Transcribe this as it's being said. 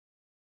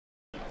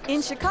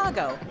In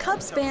Chicago,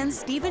 Cubs fan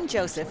Stephen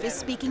Joseph is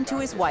speaking to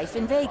his wife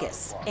in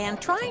Vegas and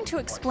trying to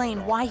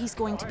explain why he's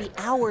going to be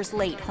hours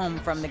late home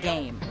from the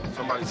game.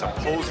 Somebody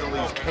supposedly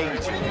is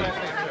paging me,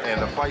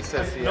 and the flight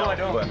says no, I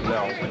don't. But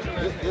no,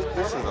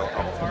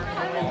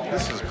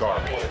 this is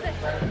garbage.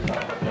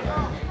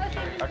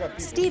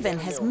 Stephen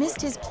has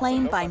missed his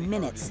plane by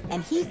minutes,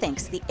 and he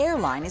thinks the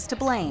airline is to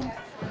blame.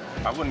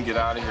 I wouldn't get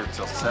out of here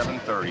till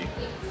 7:30,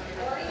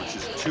 which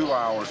is 2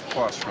 hours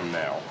plus from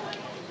now.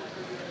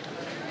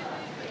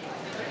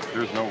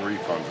 There's no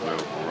refunds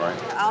available, right?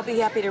 I'll be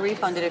happy to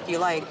refund it if you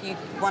like. If you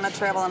want to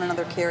travel on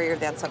another carrier,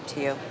 that's up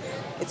to you.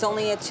 It's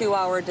only a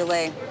 2-hour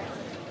delay.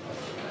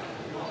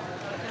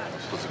 I'm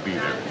supposed to be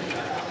there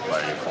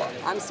by 8 o'clock.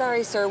 I'm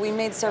sorry, sir. We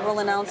made several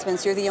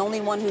announcements. You're the only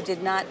one who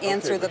did not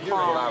answer the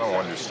call. What I don't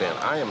understand.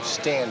 I am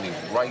standing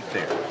right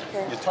there.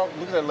 Okay. Look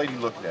at that lady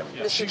looking at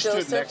me. Mr. She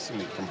Joseph? stood next to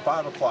me from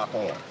 5 o'clock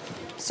on.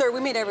 Sir,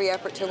 we made every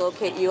effort to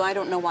locate you. I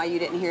don't know why you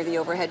didn't hear the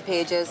overhead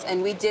pages,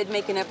 and we did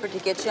make an effort to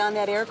get you on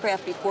that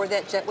aircraft before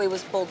that jetway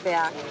was pulled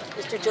back.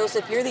 Mr.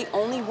 Joseph, you're the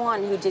only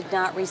one who did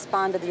not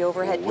respond to the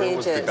overhead pages. Where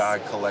was the guy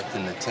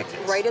collecting the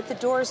tickets? Right at the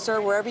door, sir,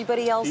 where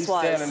everybody else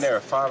was. He's standing there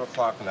at 5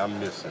 o'clock and I'm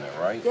missing it,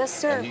 right? Yes,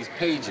 sir. And he's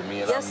paging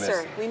me and I'm missing it.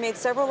 Yes, sir. We made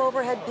several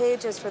overhead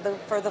pages for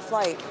the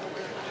flight.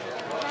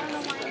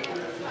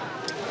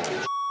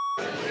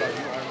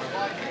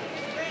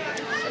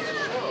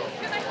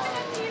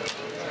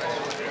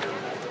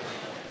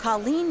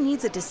 Colleen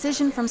needs a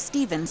decision from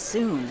Stephen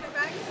soon.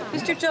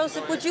 Mr.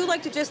 Joseph, would you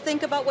like to just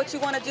think about what you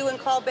want to do and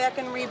call back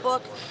and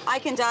rebook? I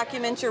can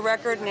document your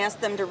record and ask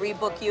them to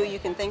rebook you. You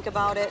can think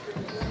about it.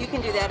 You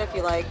can do that if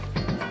you like.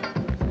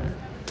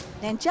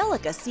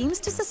 Angelica seems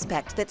to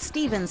suspect that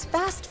Stephen's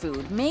fast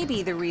food may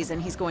be the reason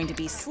he's going to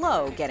be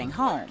slow getting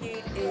home.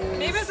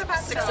 Maybe it's a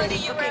possibility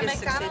you were at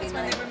McDonald's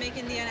when they were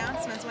making the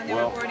announcements, when they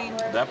were boarding.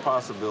 That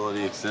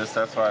possibility exists.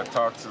 That's why I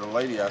talked to the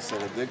lady. I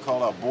said, it did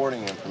call out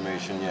boarding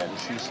information yet? And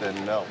she said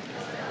no.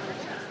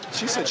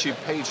 She said she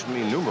paged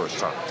me numerous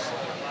times.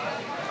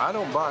 I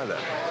don't buy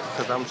that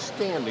because I'm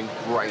standing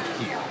right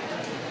here.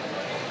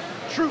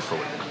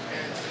 Truthfully.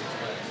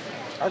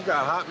 I've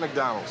got hot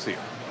McDonald's here.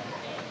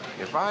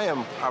 If I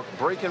am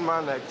breaking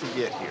my neck to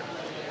get here,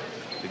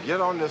 to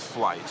get on this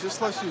flight,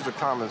 just let's use a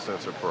common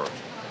sense approach.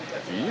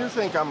 Do you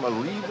think I'm gonna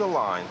leave the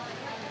line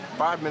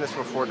 5 minutes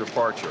before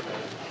departure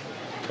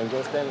and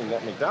go stand in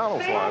that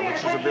McDonald's line, which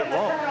is a bit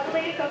long,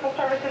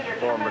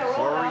 or a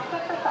McFlurry?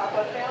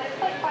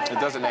 It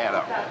doesn't add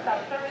up.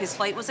 His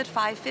flight was at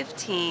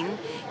 5:15.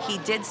 He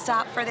did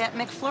stop for that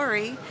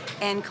McFlurry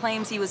and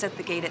claims he was at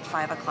the gate at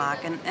 5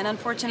 o'clock. And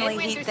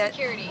unfortunately,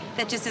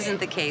 that just isn't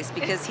the case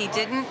because he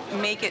didn't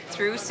make it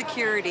through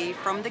security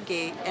from the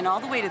gate and all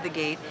the way to the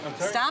gate,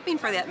 stopping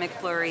for that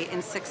McFlurry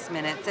in 6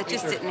 minutes. That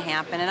just didn't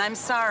happen. And I'm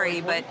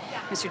sorry, but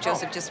Mr.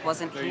 Joseph just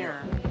wasn't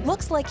here.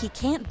 Looks like he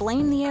can't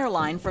blame the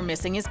airline for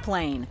missing his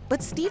plane,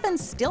 but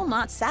Stephen's still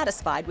not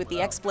satisfied with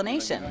the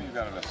explanation. You've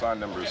got an assigned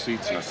number of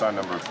seats and an assigned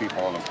number of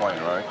people on the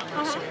plane, right?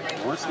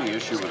 What's the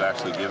issue with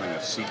actually giving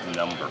a seat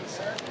number?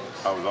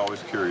 I was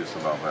always curious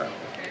about that.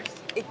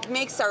 It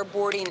makes our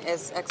boarding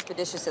as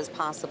expeditious as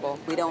possible.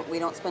 We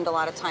don't spend a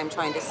lot of time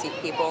trying to seat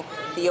people.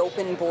 The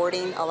open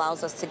boarding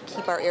allows us to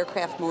keep our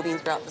aircraft moving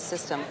throughout the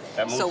system.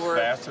 That moves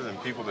faster than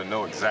people that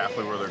know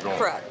exactly where they're going.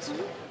 Correct.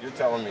 You're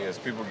telling me as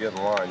people get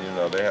in line, you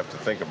know, they have to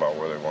think about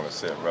where they want to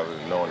sit rather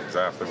than knowing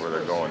exactly where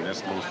they're going.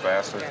 This moves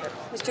faster.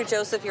 Mr.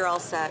 Joseph, you're all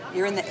set.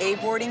 You're in the A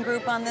boarding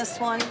group on this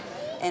one,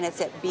 and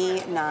it's at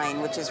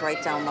B9, which is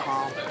right down the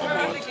hall.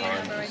 What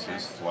time does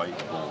this flight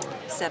board?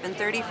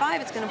 7:35.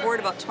 It's going to board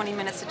about 20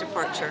 minutes to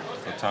departure.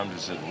 What time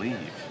does it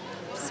leave?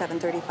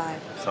 7:35.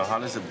 So how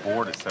does it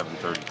board at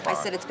 7:35? I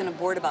said it's going to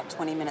board about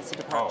 20 minutes to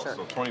departure.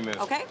 Oh, so 20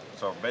 minutes. Okay.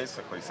 So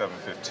basically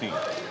 7:15.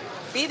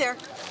 Be there.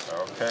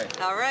 Okay.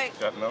 All right.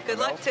 Got nothing Good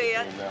luck else to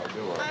you. do now,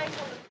 do I?